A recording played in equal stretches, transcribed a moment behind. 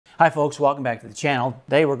Hi folks, welcome back to the channel.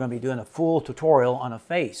 Today we're going to be doing a full tutorial on a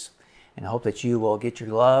face. And I hope that you will get your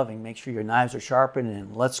glove and make sure your knives are sharpened,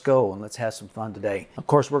 and let's go and let's have some fun today. Of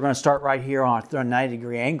course, we're going to start right here on a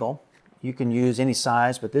 90-degree angle. You can use any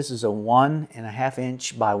size, but this is a 1.5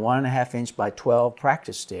 inch by 1.5 inch by 12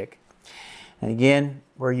 practice stick. And again,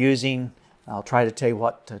 we're using, I'll try to tell you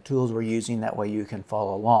what tools we're using, that way you can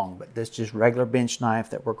follow along. But this is just regular bench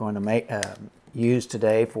knife that we're going to use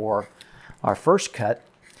today for our first cut.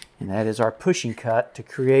 And that is our pushing cut to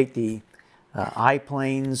create the eye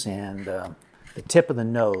planes and the tip of the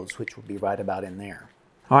nose, which will be right about in there.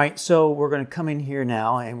 All right, so we're going to come in here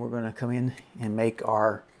now, and we're going to come in and make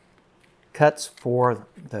our cuts for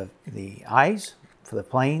the eyes, for the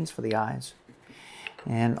planes, for the eyes.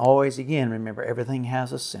 And always, again, remember, everything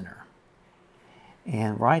has a center.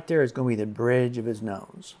 And right there is going to be the bridge of his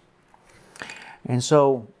nose. And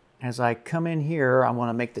so as I come in here, I want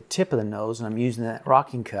to make the tip of the nose, and I'm using that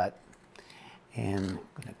rocking cut. And I'm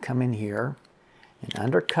going to come in here and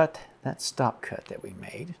undercut that stop cut that we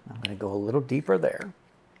made. I'm going to go a little deeper there.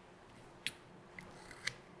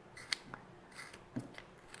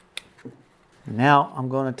 Now I'm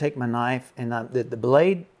going to take my knife, and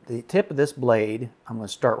the tip of this blade, I'm going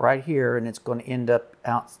to start right here, and it's going to end up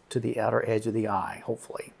out to the outer edge of the eye,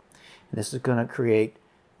 hopefully. And this is going to create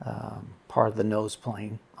part of the nose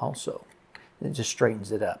plane also. It just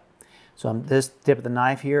straightens it up. So this tip of the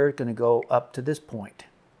knife here is going to go up to this point.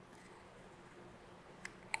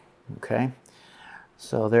 Okay,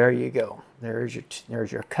 so there you go. There's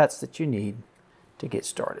your cuts that you need to get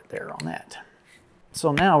started there on that.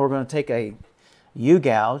 So now we're going to take a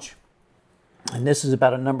U-gouge, and this is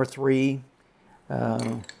about a number 3,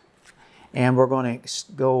 and we're going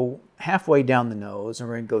to go halfway down the nose, and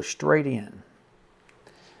we're going to go straight in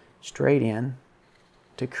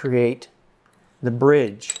to create the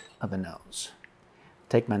bridge of the nose.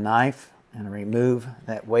 Take my knife and remove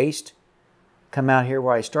that waste. Come out here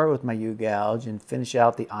where I start with my U-gouge and finish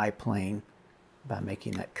out the eye plane by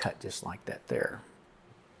making that cut just like that there.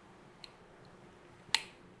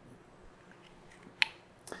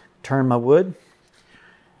 Turn my wood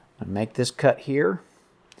and make this cut here.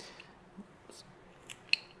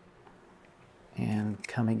 And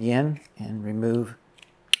come again and remove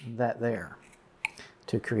that there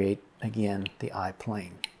to create again the eye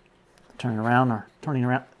plane. Turning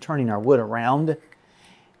our wood around,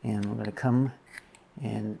 and we're going to come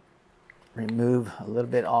and remove a little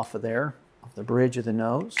bit off of there, off the bridge of the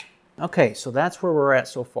nose. Okay, so that's where we're at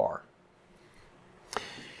so far.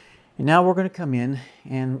 And now we're going to come in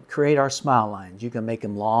and create our smile lines. You can make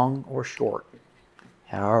them long or short,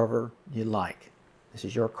 however you like. This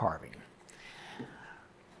is your carving.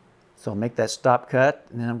 So make that stop cut,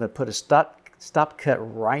 and then I'm going to put a stop cut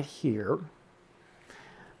right here.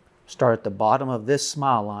 Start at the bottom of this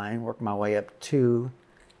smile line, work my way up to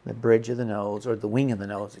the bridge of the nose, or the wing of the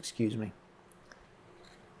nose, excuse me.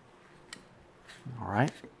 All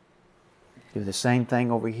right. Do the same thing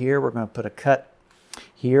over here. We're going to put a cut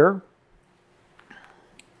here.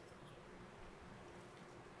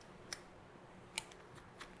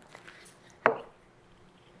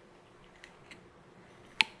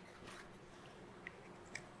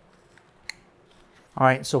 All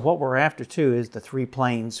right, so what we're after too is the 3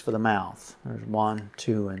 planes for the mouth. There's 1,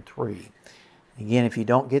 2, and 3. Again, if you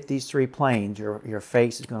don't get these 3 planes, your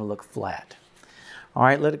face is going to look flat. All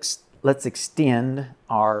right, let's extend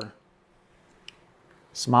our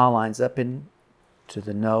smile lines up into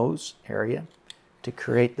the nose area to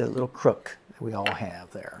create the little crook that we all have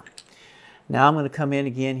there. Now I'm going to come in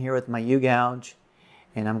again here with my U-gouge,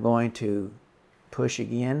 and I'm going to push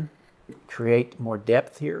again, create more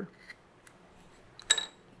depth here.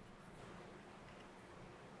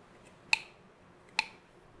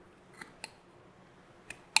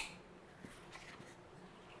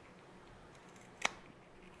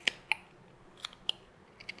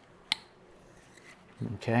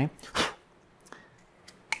 Okay,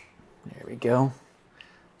 there we go.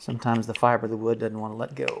 Sometimes the fiber of the wood doesn't want to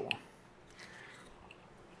let go.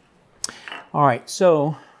 All right,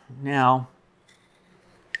 so now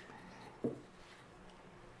I'm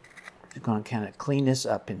just going to kind of clean this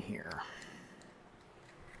up in here.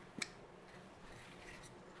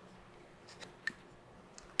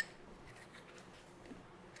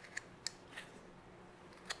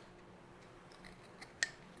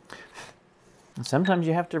 Sometimes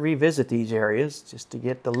you have to revisit these areas just to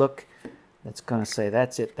get the look that's going to say,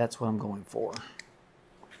 that's it, that's what I'm going for.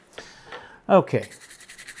 Okay.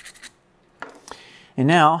 And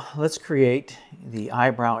now let's create the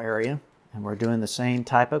eyebrow area, and we're doing the same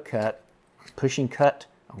type of cut, pushing cut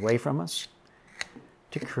away from us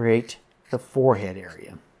to create the forehead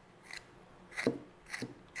area.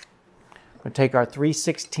 We'll take our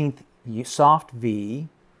 3/16 soft V,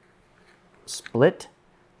 split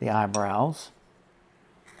the eyebrows.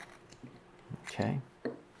 Okay.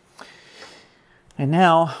 And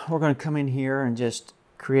now we're going to come in here and just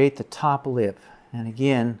create the top lip. And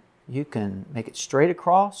again, you can make it straight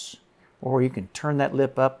across, or you can turn that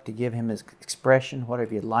lip up to give him his expression,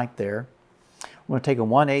 whatever you'd like there. We're going to take a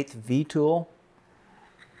 1/8 V tool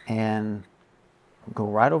and go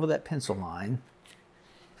right over that pencil line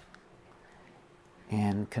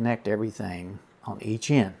and connect everything on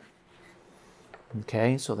each end.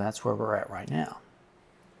 Okay, so that's where we're at right now.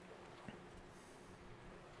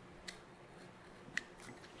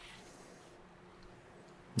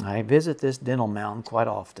 I visit this dental mound quite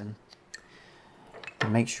often to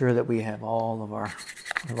make sure that we have all of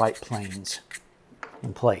the right planes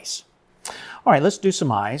in place. All right, let's do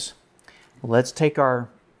some eyes. Let's take our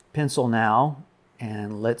pencil now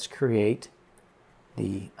and let's create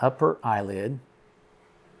the upper eyelid.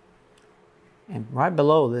 And right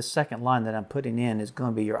below this second line that I'm putting in is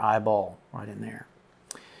going to be your eyeball right in there.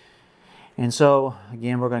 And so,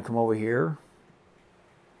 again, we're going to come over here.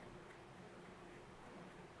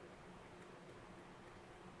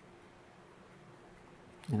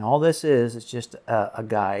 And all this is just a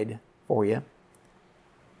guide for you.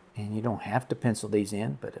 And you don't have to pencil these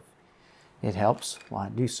in, but if it helps, why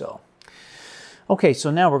do so. Okay, so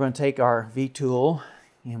now we're going to take our V tool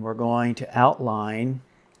and we're going to outline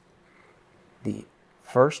the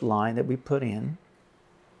first line that we put in.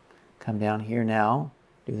 Come down here now,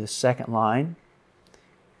 do the second line.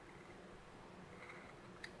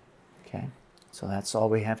 Okay, so that's all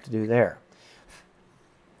we have to do there.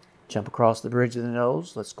 Jump across the bridge of the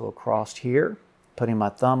nose. Let's go across here, putting my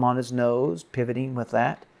thumb on his nose, pivoting with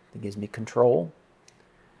that. That gives me control.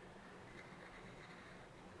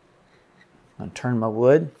 I'm going to turn my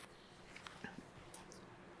wood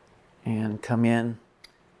and come in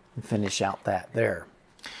and finish out that there.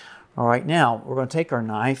 All right, now we're going to take our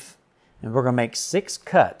knife and we're going to make 6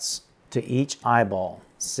 cuts to each eyeball.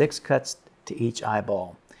 6 cuts to each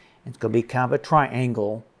eyeball. It's going to be kind of a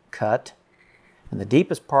triangle cut. And the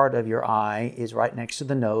deepest part of your eye is right next to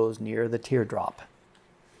the nose near the teardrop.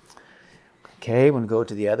 Okay, we're going to go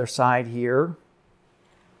to the other side here.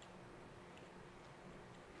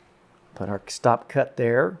 Put our stop cut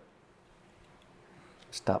there.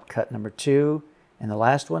 Stop cut number 2. And the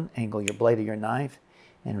last one, angle your blade of your knife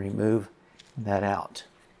and remove that out.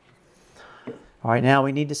 All right, now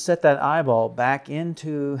we need to set that eyeball back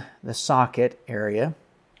into the socket area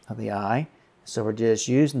of the eye. So we're just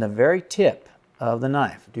using the very tip of the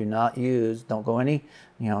knife. Don't use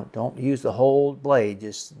the whole blade,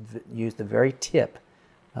 just use the very tip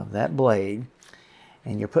of that blade.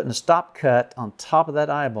 And you're putting a stop cut on top of that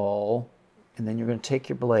eyeball, and then you're going to take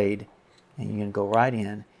your blade and you're going to go right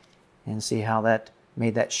in and see how that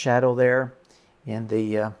made that shadow there in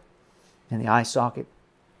the eye socket.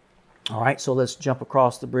 All right, so let's jump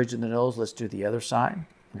across the bridge of the nose. Let's do the other side.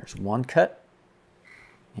 There's 1 cut,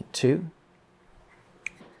 and 2,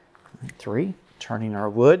 and 3. Turning our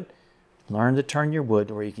wood. Learn to turn your wood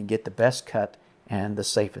where you can get the best cut and the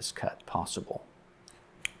safest cut possible.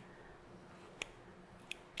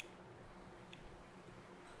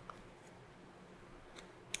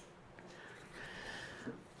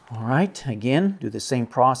 All right, again, do the same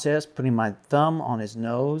process, putting my thumb on his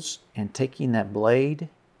nose and taking that blade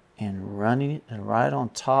and running it right on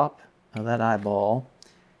top of that eyeball.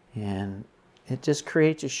 And it just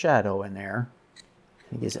creates a shadow in there.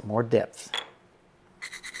 It gives it more depth.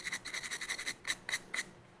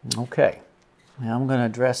 Okay, now I'm going to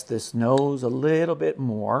address this nose a little bit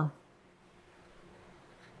more.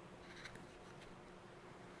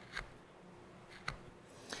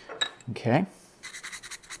 Okay.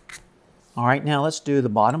 All right, now let's do the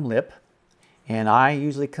bottom lip. And I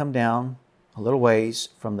usually come down a little ways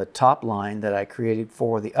from the top line that I created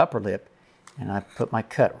for the upper lip, and I put my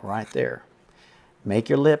cut right there. Make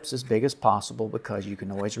your lips as big as possible because you can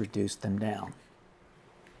always reduce them down.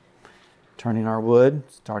 Turning our wood,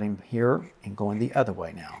 starting here and going the other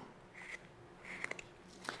way now.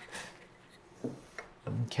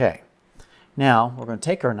 Okay, now we're going to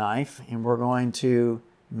take our knife and we're going to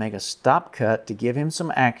make a stop cut to give him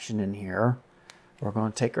some action in here. We're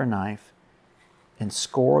going to take our knife and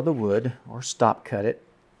score the wood or stop cut it.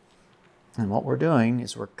 And what we're doing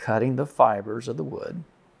is we're cutting the fibers of the wood.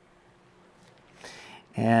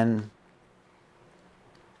 And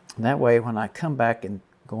that way when I come back and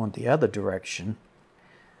go in the other direction,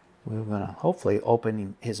 we're going to hopefully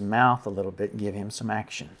open his mouth a little bit and give him some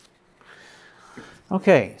action.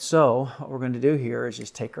 Okay, so what we're going to do here is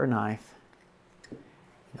just take our knife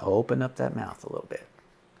and open up that mouth a little bit.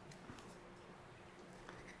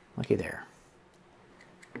 Looky there.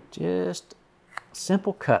 Just a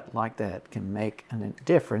simple cut like that can make a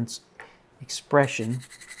difference, expression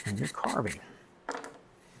in your carving.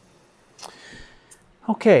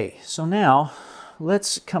 Okay, so now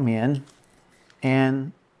let's come in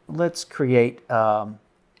and let's create,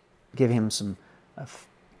 give him some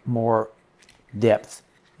more depth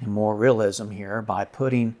and more realism here by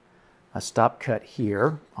putting a stop cut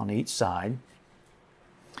here on each side.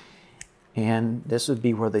 And this would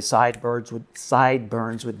be where the sideburns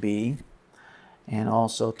would be, and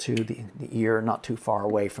also to the ear, not too far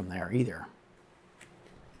away from there either.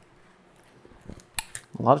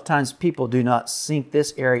 A lot of times people do not sink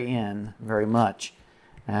this area in very much,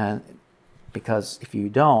 and because if you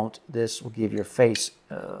don't, this will give your face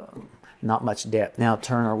not much depth. Now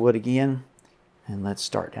turn our wood again, and let's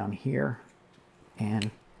start down here and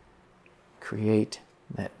create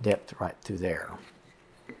that depth right through there.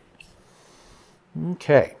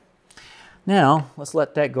 Okay, now let's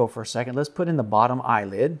let that go for a second. Let's put in the bottom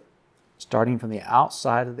eyelid, starting from the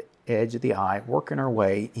outside of the edge of the eye, working our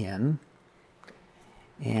way in,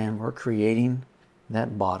 and we're creating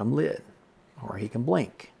that bottom lid where he can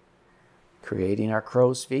blink, creating our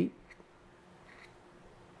crow's feet.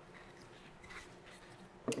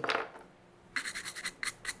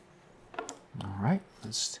 All right,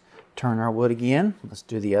 let's turn our wood again. Let's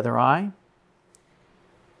do the other eye.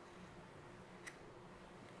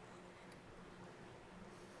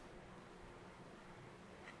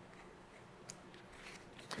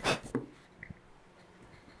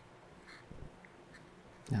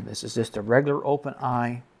 Now this is just a regular open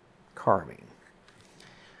eye carving.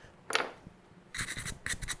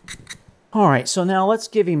 All right, so now let's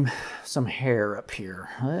give him some hair up here.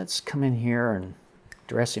 Let's come in here and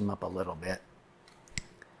dress him up a little bit.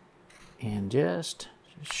 And just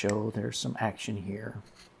show there's some action here.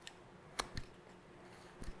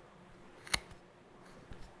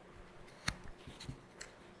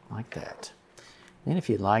 Like that. Then if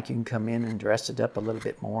you'd like, you can come in and dress it up a little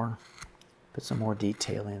bit more. Put some more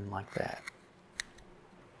detail in like that.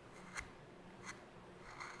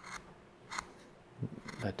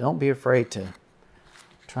 But don't be afraid to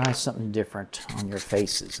try something different on your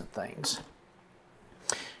faces and things.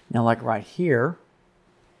 Now like right here,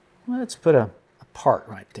 let's put a part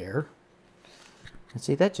right there. And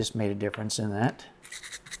see, that just made a difference in that.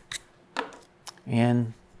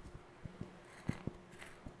 And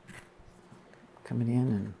coming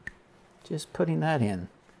in and just putting that in.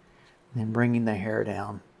 And then bringing the hair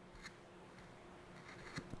down.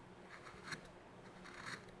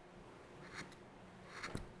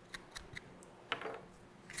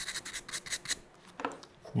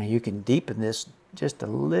 Now you can deepen this just a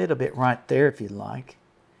little bit right there if you'd like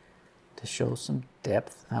to show some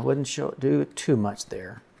depth. I wouldn't do too much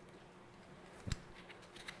there.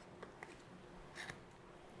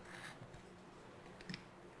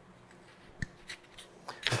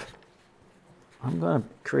 I'm going to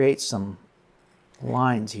create some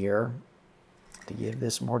lines here to give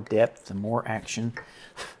this more depth and more action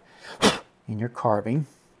in your carving.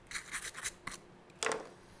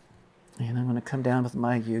 And I'm going to come down with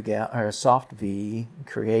my soft V and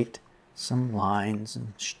create some lines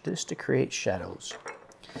and just to create shadows.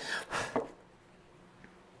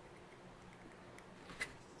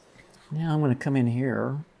 Now I'm going to come in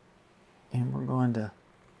here and we're going to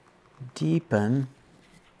deepen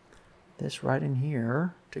this right in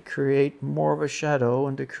here to create more of a shadow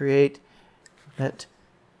and to create that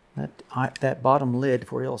bottom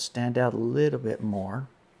lid where it'll stand out a little bit more.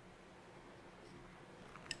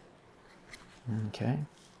 Okay.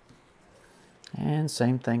 And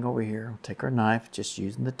same thing over here. We'll take our knife, just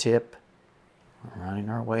using the tip, running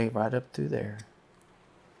our way right up through there.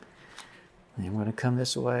 And we're going to come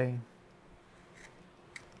this way.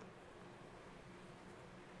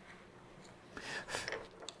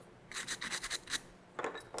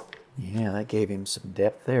 Yeah, that gave him some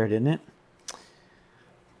depth there, didn't it?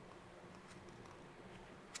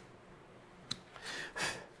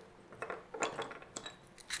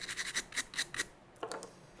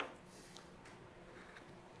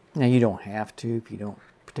 Now you don't have to if you don't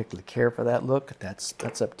particularly care for that look.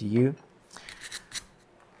 That's up to you.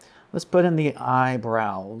 Let's put in the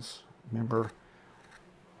eyebrows. Remember,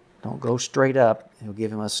 don't go straight up. It'll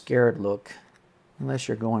give him a scared look unless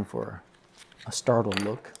you're going for a startled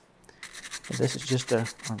look. But this is just a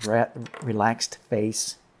relaxed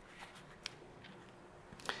face.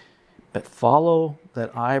 But follow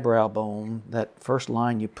that eyebrow bone, that first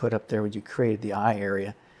line you put up there when you created the eye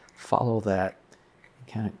area. Follow that.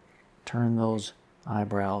 Kind of turn those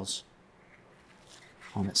eyebrows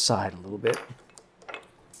on its side a little bit.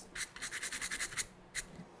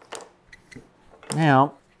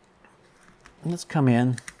 Now, let's come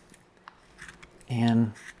in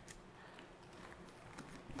and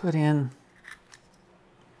put in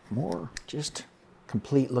more just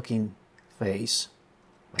complete looking face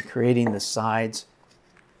by creating the sides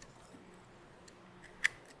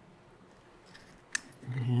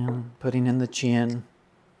and putting in the chin,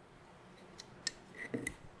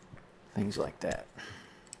 things like that.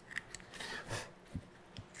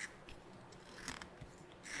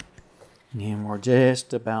 And we're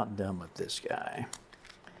just about done with this guy.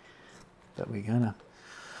 But we gotta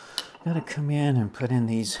come in and put in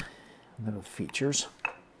these little features.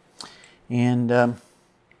 And that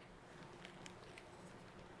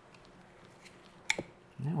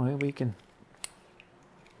way we can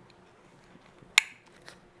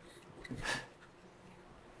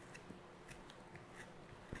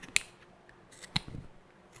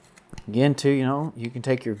again too, you know, you can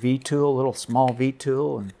take your V tool, little small V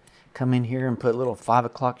tool, and come in here and put little 5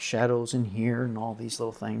 o'clock shadows in here and all these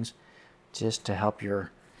little things just to help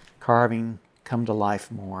your carving come to life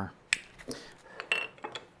more.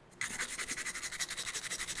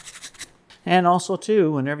 And also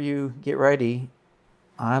too, whenever you get ready,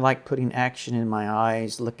 I like putting action in my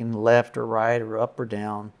eyes, looking left or right or up or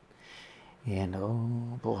down. And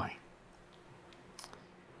oh boy,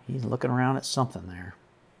 he's looking around at something there.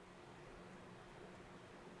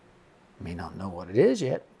 May not know what it is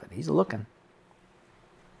yet, but he's looking.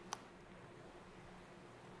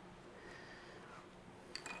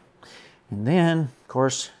 And then, of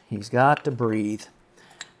course, he's got to breathe.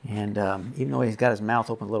 And even though he's got his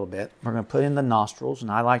mouth open a little bit, we're going to put in the nostrils.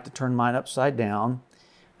 And I like to turn mine upside down.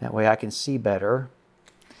 That way I can see better.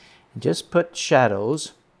 And just put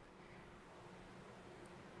shadows.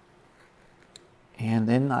 And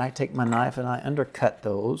then I take my knife and I undercut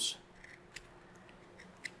those.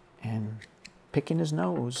 And picking his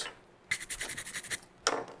nose.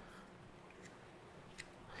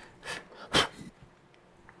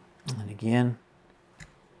 And again,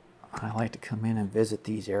 I like to come in and visit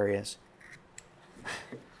these areas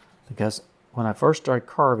because when I first started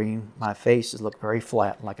carving, my faces looked very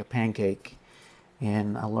flat, like a pancake.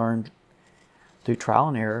 And I learned through trial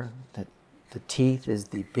and error that the teeth is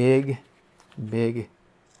the big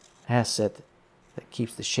asset that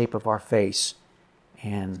keeps the shape of our face.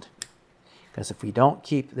 And because if we don't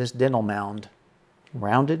keep this dental mound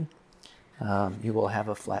rounded, you will have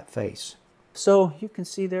a flat face. So you can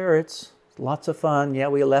see there, it's lots of fun. Yeah,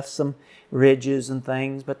 we left some ridges and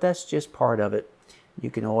things, but that's just part of it. You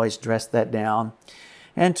can always dress that down.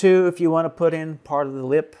 And two, if you want to put in part of the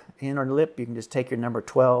lip, inner lip, you can just take your number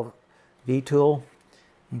 12 V tool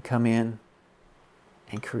and come in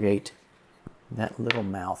and create that little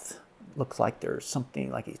mouth. Looks like there's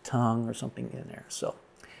something like a tongue or something in there. So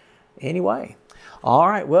anyway, all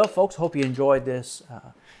right, well folks, hope you enjoyed this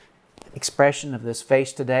expression of this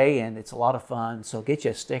face today, and it's a lot of fun. So get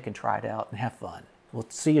you a stick and try it out and have fun. We'll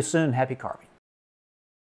see you soon. Happy carving.